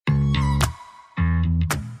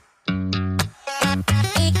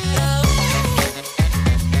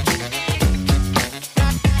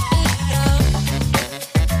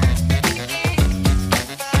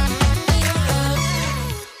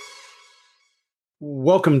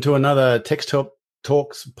Welcome to another Text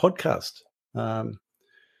Talks podcast, where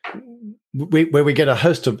we get a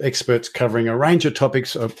host of experts covering a range of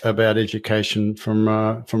topics about education from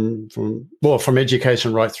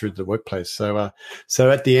education right through to the workplace. So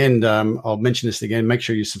at the end, I'll mention this again. Make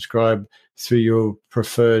sure you subscribe through your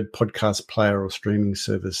preferred podcast player or streaming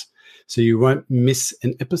service, so you won't miss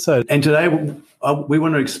an episode. And today we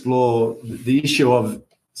want to explore the issue of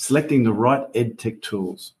selecting the right EdTech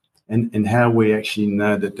tools. And how we actually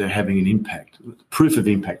know that they're having an impact, proof of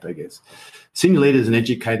impact, I guess. Senior leaders and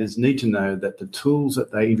educators need to know that the tools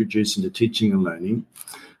that they introduce into teaching and learning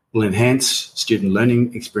will enhance student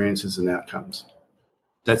learning experiences and outcomes.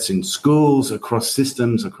 That's in schools, across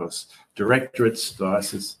systems, across directorates,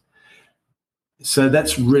 dioceses. So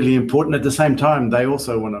that's really important. At the same time, they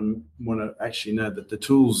also want to actually know that the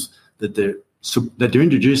tools that they're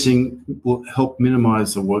introducing will help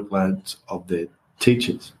minimise the workloads of their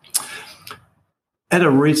teachers. At a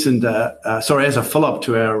recent, as a follow-up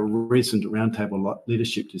to our recent roundtable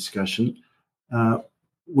leadership discussion,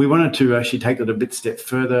 we wanted to actually take it a bit step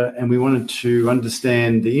further, and we wanted to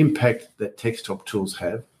understand the impact that text-top tools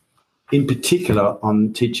have, in particular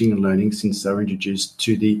on teaching and learning since they were introduced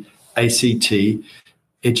to the ACT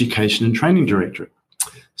Education and Training Directorate.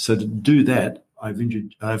 So to do that, I've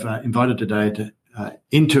invited today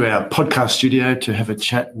into our podcast studio to have a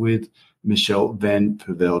chat with Michelle Van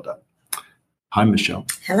Pervelde. Hi, Michelle.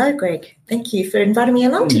 Hello, Greg. Thank you for inviting me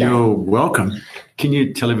along today. You're welcome. Can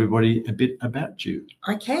you tell everybody a bit about you?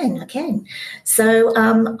 I can. So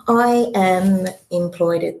I am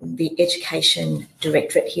employed at the Education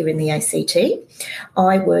Directorate here in the ACT.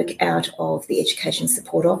 I work out of the Education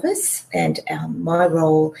Support Office, and my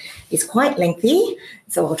role is quite lengthy,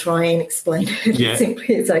 so I'll try and explain it as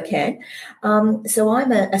simply as I can. So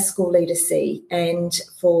I'm a school leader C, and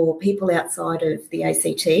for people outside of the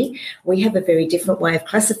ACT, we have a very different way of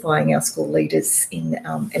classifying our school leaders in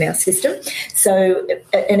our system. So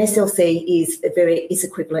an SLC is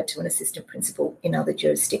equivalent to an assistant principal in other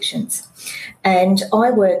jurisdictions. And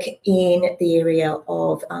I work in the area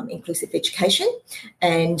of inclusive education,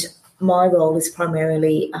 and my role is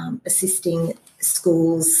primarily assisting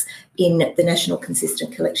schools in the National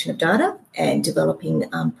Consistent Collection of Data and developing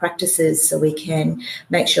practices so we can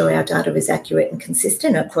make sure our data is accurate and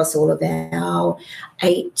consistent across all of our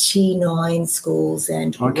 89 schools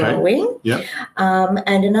and growing. Yep.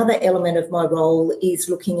 And another element of my role is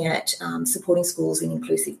looking at supporting schools in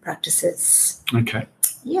inclusive practices. Okay.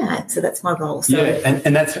 Yeah, so that's my role. So,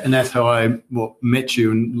 and that's how I met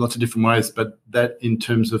you in lots of different ways, but that in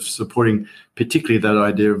terms of supporting particularly that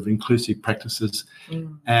idea of inclusive practices,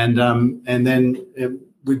 and then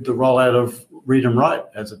with the rollout of Read and Write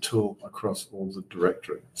as a tool across all the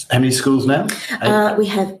directorates. How many schools now? We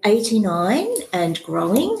have 89 and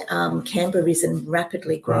growing. Canberra is a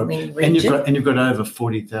rapidly growing region. And you've got over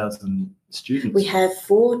 40,000 students. We have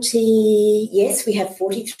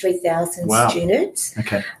 43,000 students.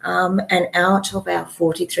 Okay. And out of our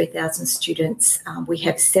 43,000 students, we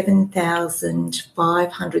have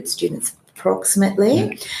 7,500 students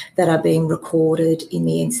approximately that are being recorded in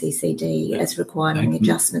the NCCD as requiring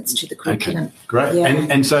adjustments to the curriculum. Okay. Great. Yeah.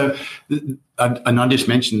 And so, and I just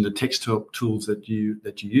mentioned the text tools that you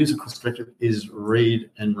use across the directorate is Read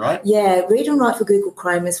and Write. Yeah, Read and Write for Google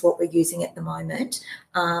Chrome is what we're using at the moment.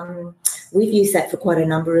 We've used that for quite a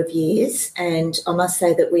number of years, and I must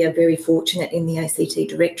say that we are very fortunate in the ACT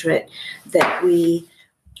Directorate that we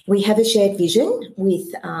have a shared vision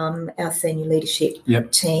with our senior leadership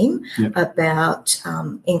team about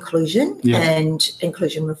inclusion and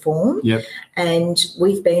inclusion reform. And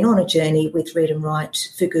we've been on a journey with Read and Write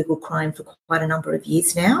for Google Chrome for quite a number of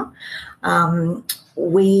years now.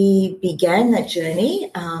 We began that journey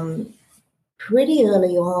pretty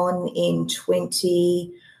early on in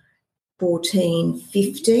 2014-15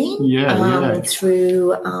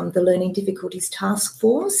 through the Learning Difficulties Task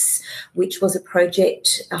Force, which was a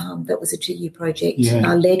project that was a 2-year project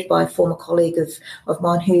led by a former colleague of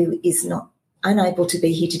mine who is not unable to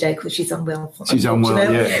be here today because she's unwell. She's unwell,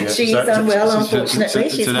 She's unwell,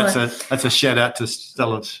 unfortunately. So that's a shout out to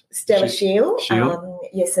Stella Shield.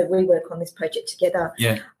 So we work on this project together.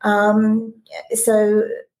 And the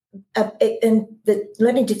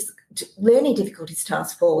Learning Difficulties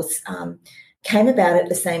Task Force came about at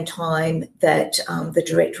the same time that the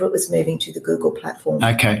Directorate was moving to the Google platform.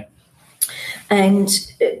 Okay. And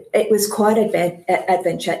it was quite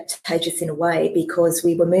advantageous in a way because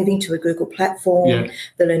we were moving to a Google platform.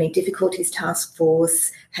 The Learning Difficulties Task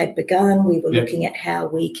Force had begun. We were looking at how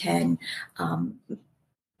we can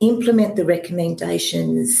implement the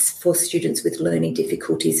recommendations for students with learning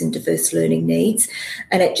difficulties and diverse learning needs,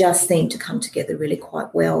 and it just seemed to come together really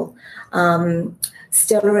quite well.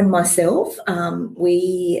 Stella and myself,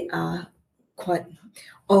 we are quite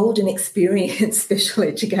old and experienced special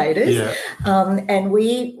educators, and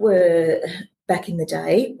we were back in the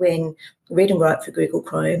day when Read and Write for Google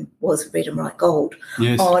Chrome was Read and Write Gold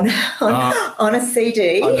on a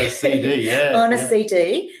CD. On a CD, on a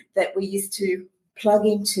CD that we used to plug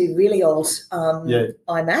into really old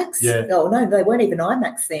iMacs. Oh, no, they weren't even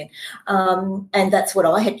iMacs then. And that's what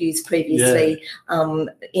I had used previously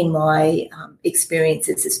in my experience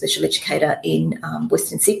as a special educator in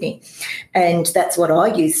Western Sydney. And that's what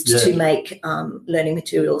I used to make learning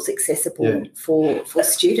materials accessible for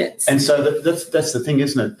students. And so that's the thing,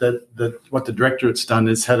 isn't it? That what the directorate's done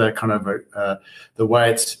is had a kind of the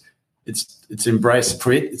way it's embraced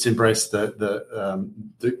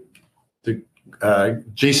the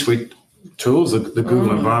G Suite tools, the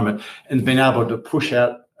Google environment, and been able to push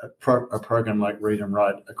out a program like Read and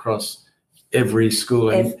Write across every school.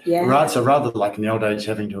 And so rather like in the old age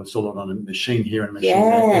having to install it on a machine here and a machine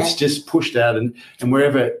there, it's just pushed out, and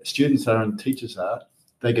wherever students are and teachers are,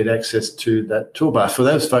 they get access to that toolbar. For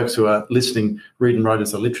those folks who are listening, Read and Write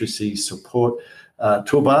is a literacy support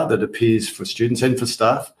toolbar that appears for students and for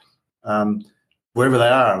staff. Wherever they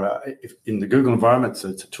are, if in the Google environment, so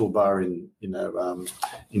it's a toolbar in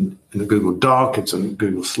the Google Doc, it's on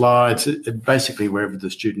Google Slides, basically wherever the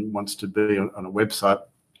student wants to be on a website,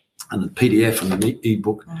 and a PDF and an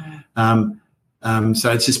ebook.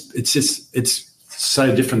 So it's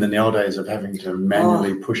so different than the old days of having to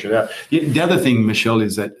manually push it out. The other thing, Michelle,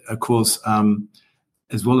 is that of course,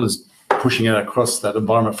 as well as pushing it across that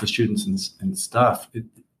environment for students and staff,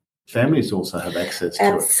 families also have access to it.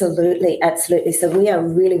 Absolutely. So we are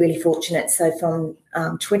really, really fortunate. So from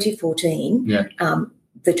 2014,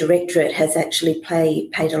 the Directorate has actually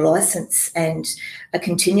paid a licence and a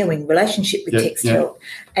continuing relationship with TextHelp.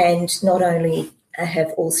 And not only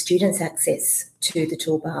have all students access to the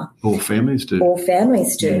toolbar, all families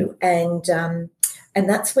do. And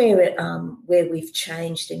that's where we've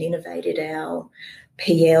changed and innovated our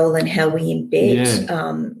PL and how we embed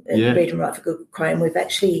Read and Write for Google Chrome. We've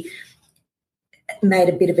actually made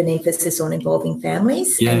a bit of an emphasis on involving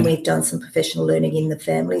families, and we've done some professional learning in the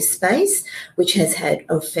family space, which has had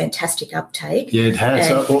a fantastic uptake. Yeah, it has.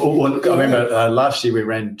 I remember last year we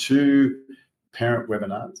ran 2 parent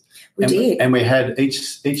webinars. We did. And we had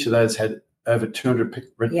each of those had over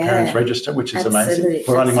 200 parents register, which is amazing.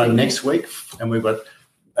 We're running one next week, and we've got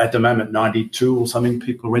at the moment 92 or something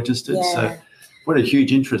people registered. So what a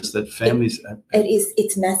huge interest that families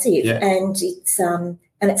it's massive, and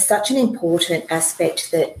it's such an important aspect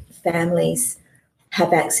that families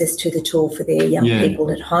have access to the tool for their young people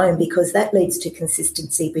at home, because that leads to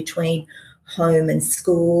consistency between home and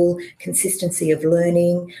school, consistency of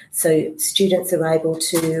learning. So students are able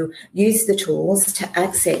to use the tools to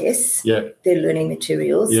access their learning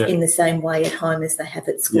materials in the same way at home as they have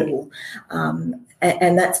at school.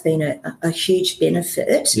 And that's been a huge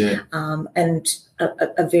benefit, and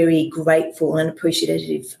a very grateful and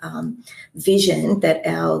appreciative vision that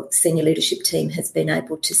our senior leadership team has been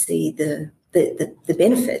able to see the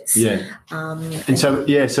benefits.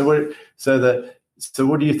 So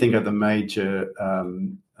what do you think are the major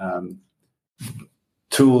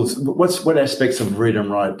tools? What aspects of Read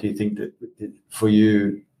and Write do you think that for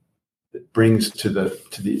you it brings to the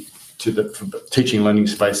teaching and learning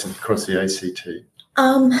space across the ACT?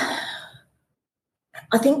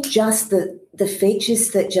 I think just the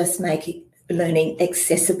features that just make learning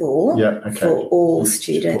accessible for all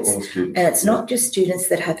students. And it's not just students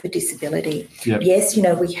that have a disability. Yes,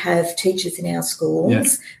 we have teachers in our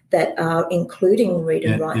schools that are including Read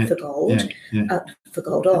and Write for Gold. For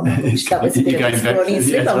Gold, that was a bit of a Freudian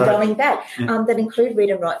slip. I'm going back. That include Read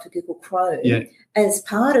and Write for Google Chrome as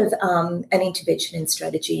part of an intervention and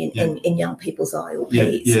strategy in young people's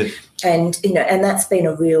ILPs. And and that's been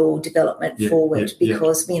a real development forward,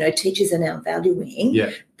 because teachers are now valuing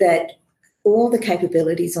that all the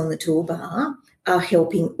capabilities on the toolbar are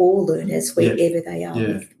helping all learners wherever they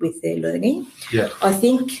are with their learning. I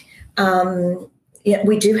think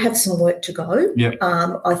we do have some work to go.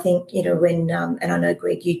 I think, when, and I know,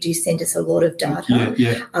 Greg, you do send us a lot of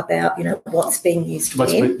data about, what's being used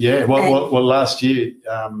when. Well, last year,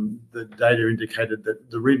 the data indicated that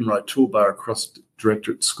the Read and Write toolbar across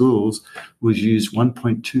Directorate schools was used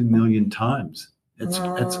 1.2 million times.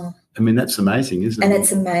 That's amazing, isn't it? And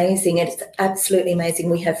it's amazing. It's absolutely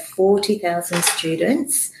amazing. We have 40,000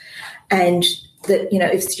 students, and that,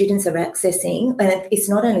 if students are accessing, and it's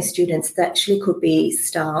not only students, that actually could be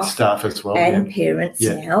staff as well, and parents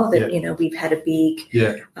now that, we've had a big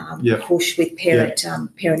push with parent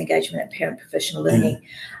engagement and parent professional learning.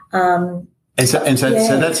 So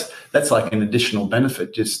that's like an additional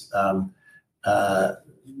benefit, just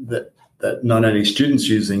that not only students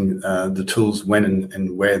using the tools when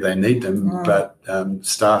and where they need them, but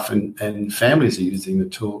staff and families are using the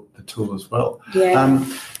tool as well. Yeah.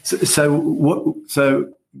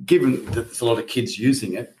 So given that there's a lot of kids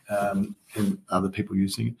using it and other people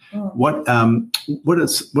using it, what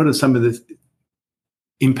are some of the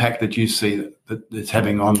impact that you see that it's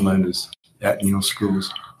having on learners out in your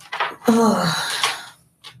schools?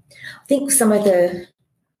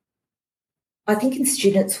 I think in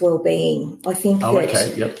students' well-being, I think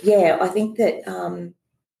I think that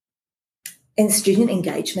in student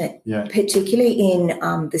engagement, particularly in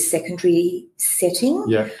the secondary setting,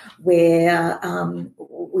 where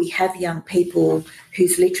we have young people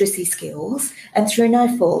whose literacy skills, and through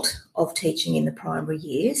no fault of teaching in the primary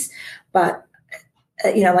years, but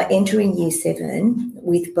are entering year 7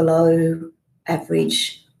 with below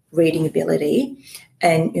average reading ability,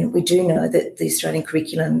 and we do know that the Australian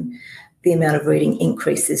curriculum, the amount of reading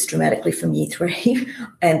increases dramatically from year 3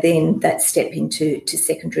 and then that step into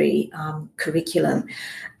secondary curriculum.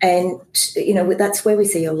 And, that's where we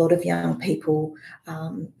see a lot of young people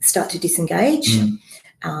start to disengage,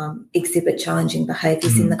 exhibit challenging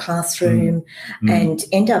behaviours in the classroom and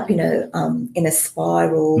end up, in a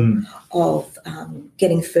spiral of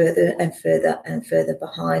getting further and further and further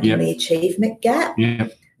behind in the achievement gap.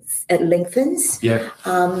 It lengthens.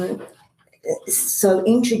 So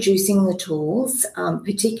introducing the tools,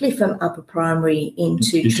 particularly from upper primary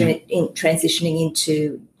into transitioning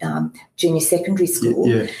into junior secondary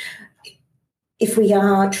school, if we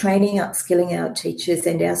are training up, skilling our teachers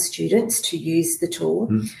and our students to use the tool,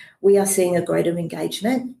 we are seeing a greater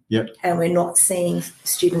engagement, and we're not seeing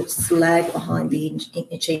students lag behind the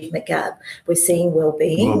achievement gap. We're seeing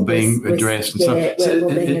well-being addressed.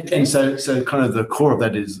 So kind of the core of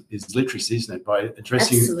that is literacy, isn't it? By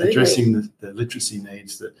addressing the literacy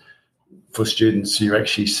needs that for students, you're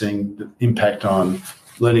actually seeing the impact on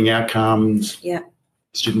learning outcomes,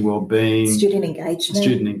 student well-being, student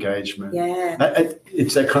engagement.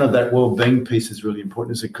 It's that kind of that well-being piece is really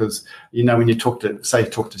important, is because when you talk to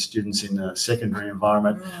students in a secondary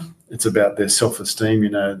environment, it's about their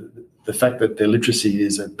self-esteem. The fact that their literacy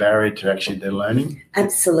is a barrier to actually their learning.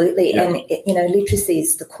 Absolutely, and literacy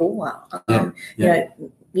is the core.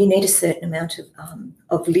 You need a certain amount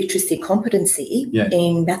of literacy competency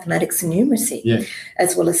in mathematics and numeracy,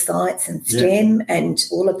 as well as science and STEM and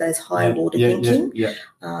all of those higher order thinking.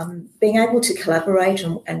 Being able to collaborate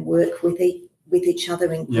and work with each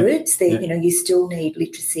other in groups, you still need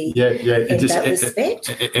literacy in that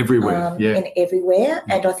respect. Everywhere. And everywhere.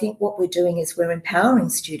 And I think what we're doing is we're empowering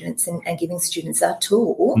students and giving students a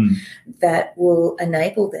tool that will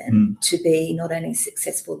enable them to be not only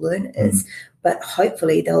successful learners, but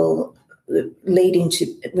hopefully they'll lead into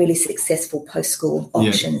really successful post-school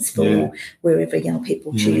options for wherever young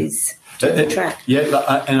people choose to track.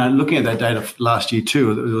 And I'm looking at that data last year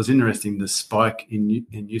too. It was interesting, the spike in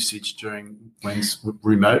usage during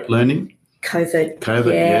remote learning. COVID.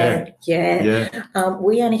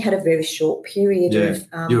 We only had a very short period of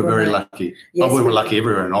you were very lucky. Yes, we were lucky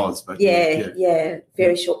everywhere in Oz, but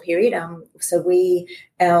very short period. So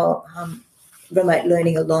our remote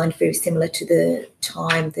learning aligned very similar to the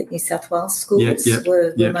time that New South Wales schools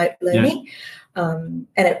were remote learning. And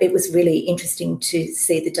it was really interesting to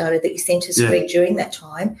see the data that you sent us, Greg, during that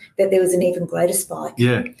time, that there was an even greater spike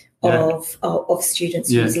of students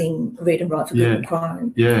using Read and Write for Google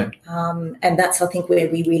Chrome. And that's, I think, where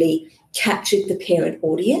we really captured the parent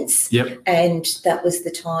audience. And that was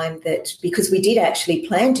the time that, because we did actually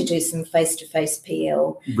plan to do some face-to-face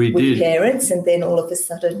PL with parents, and then all of a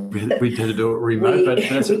sudden we did it all remote.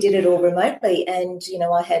 We did it all remotely. And,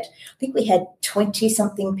 I think we had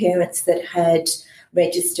 20-something parents that had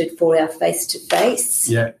registered for our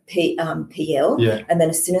face-to-face PL. And then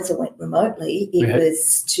as soon as it went remotely, it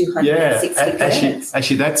was 260 parents.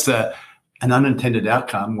 Actually, that's an unintended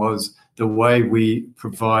outcome, was the way we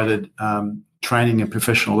provided training and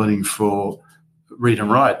professional learning for Read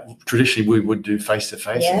and Write. Traditionally, we would do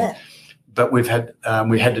face-to-face, but we had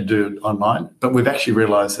to do it online. But we've actually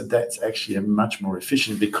realised that that's actually a much more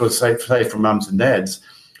efficient, because, say for mums and dads,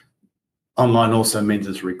 online also means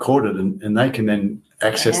it's recorded, and they can then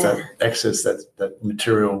access that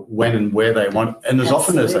material when and where they want, and as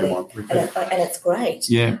often as they want. And it's great.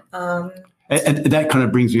 And that kind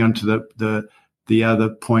of brings me on to the other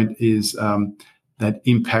point, is that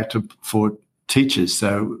impact for teachers.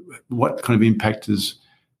 So what kind of impact is,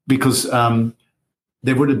 because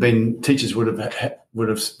there would have been, teachers would have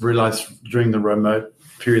realised during the remote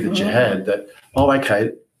period that you had that,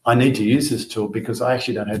 okay, I need to use this tool because I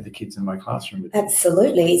actually don't have the kids in my classroom with me.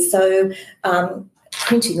 Absolutely. So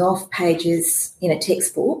printing off pages in a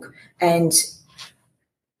textbook and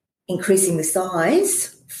increasing the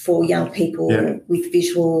size for young people with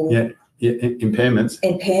visual impairments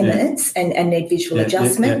and need visual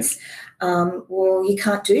adjustments. Well, you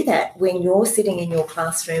can't do that when you're sitting in your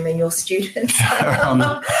classroom and your students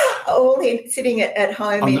are all sitting at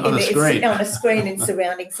home on a screen in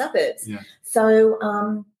surrounding suburbs. Yeah.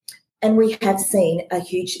 So, and we have seen a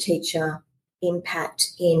huge teacher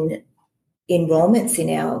impact in enrolments in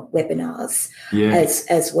our webinars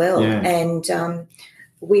as well. Yeah. And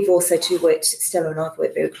we've also worked, Stella and I've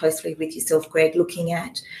worked very closely with yourself, Greg, looking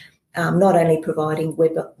at not only providing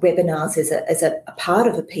webinars as a part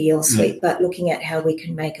of a PL suite, but looking at how we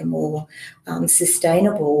can make a more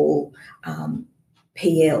sustainable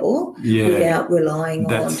PL without relying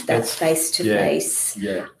on that face-to-face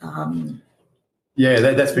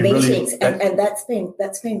that's been meetings, really, and that's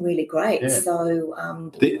been really great. Yeah.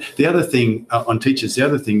 So the other thing on teachers,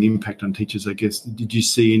 the impact on teachers, I guess, did you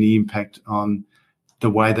see any impact on the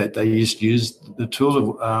way that they used to use the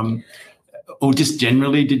tool, or just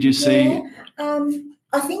generally? Did you see?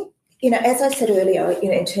 I think, as I said earlier,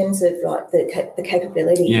 in terms of like the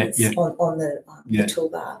capabilities on the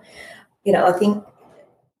toolbar, I think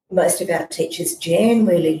most of our teachers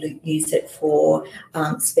generally use it for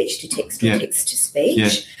speech to text or text to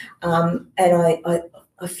speech. And I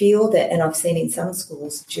feel that, and I've seen in some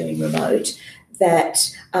schools during remote,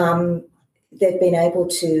 that they've been able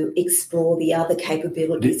to explore the other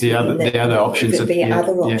capabilities, the other options.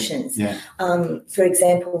 For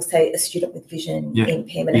example, say a student with vision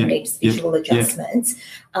impairment and needs visual adjustments,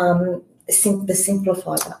 the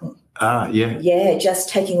simplify button. Just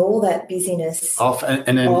taking all that busyness off,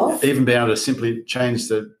 and then even being able to simply change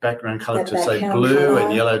the background colour to say blue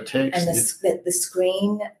and yellow text, and the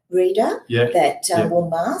screen reader that will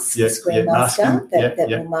mask the screen master that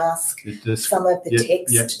will mask some of the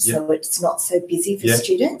text, so it's not so busy for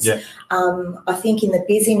students. I think in the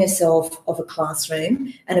busyness of a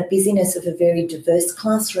classroom and a busyness of a very diverse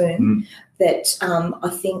classroom, that I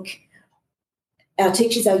think our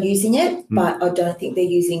teachers are using it, but I don't think they're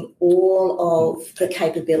using all of the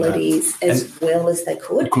capabilities as well as they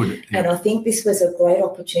could. And I think this was a great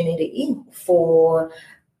opportunity for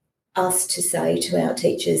us to say to our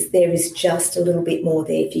teachers, there is just a little bit more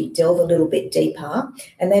there if you delve a little bit deeper,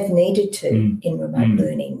 and they've needed to in remote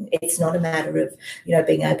learning. It's not a matter of,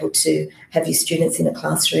 being able to have your students in a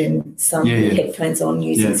classroom, some headphones on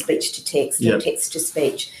using speech to text or text to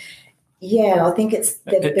speech. Yeah, I think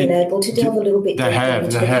they've been able to delve a little bit deeper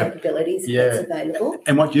into the capabilities that's available.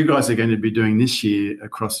 And what you guys are going to be doing this year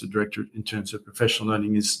across the Directorate in terms of professional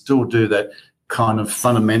learning is still do that kind of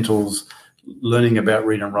fundamentals, learning about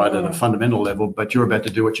read and write at a fundamental level, but you're about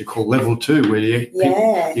to do what you call level 2, where you're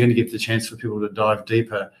going to give the chance for people to dive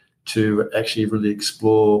deeper to actually really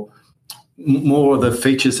explore more of the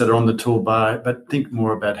features that are on the toolbar, but think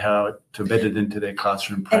more about how to embed it into their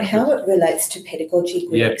classroom practice. And how it relates to pedagogy,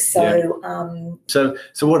 Greg. So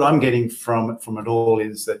what I'm getting from it all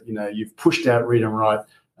is that, you've pushed out read and write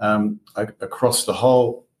across the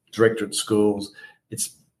whole Directorate schools.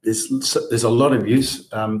 There's a lot of use,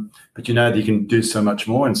 but that you can do so much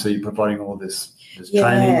more, and so you're providing all this training.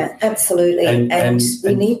 Yeah, absolutely. And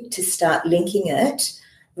we need to start linking it,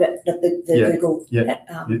 the Google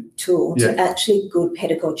tool, to actually good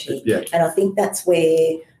pedagogy. And I think that's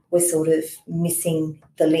where we're sort of missing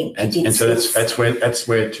the link. And so that's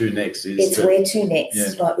where to next is. It's where to next.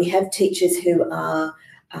 Yeah. Like, we have teachers who are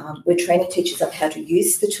we're training teachers up how to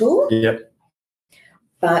use the tool.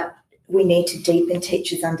 But we need to deepen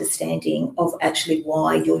teachers' understanding of actually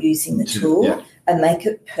why you're using the tool and make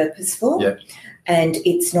it purposeful. And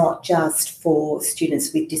it's not just for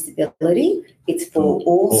students with disability, it's for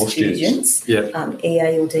all students,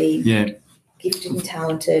 EALD, gifted and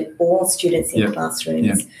talented, all students in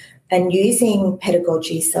classrooms. And using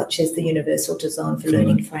pedagogy such as the Universal Design for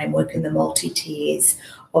Learning framework and the multi-tiers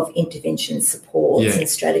of intervention supports and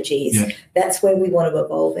strategies, that's where we want to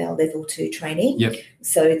evolve our level 2 training.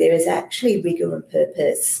 So there is actually rigour and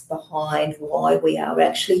purpose behind why we are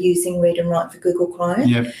actually using Read and Write for Google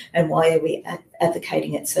Chrome and why are we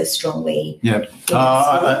advocating it so strongly.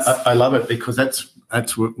 I love it, because that's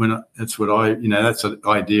the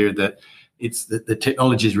idea that it's the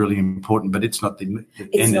technology is really important, but it's not the end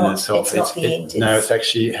in itself. It's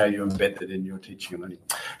actually how you embed it in your teaching and learning.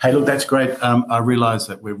 Hey, look, that's great. I realise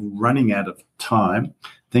that we're running out of time.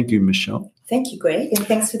 Thank you, Michelle. Thank you, Greg, and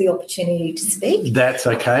thanks for the opportunity to speak. That's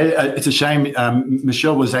okay. It's a shame.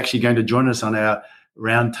 Michelle was actually going to join us on our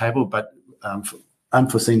round table, but for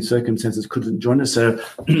unforeseen circumstances couldn't join us. So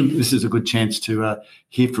this is a good chance to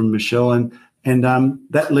hear from Michelle. And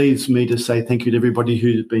that leaves me to say thank you to everybody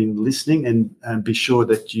who's been listening, and be sure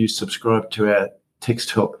that you subscribe to our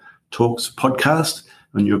Text Help Talks podcast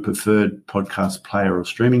on your preferred podcast player or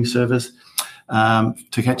streaming service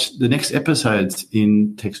to catch the next episodes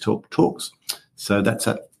in Text Help Talks. So that's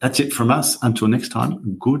it from us. Until next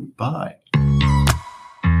time, goodbye.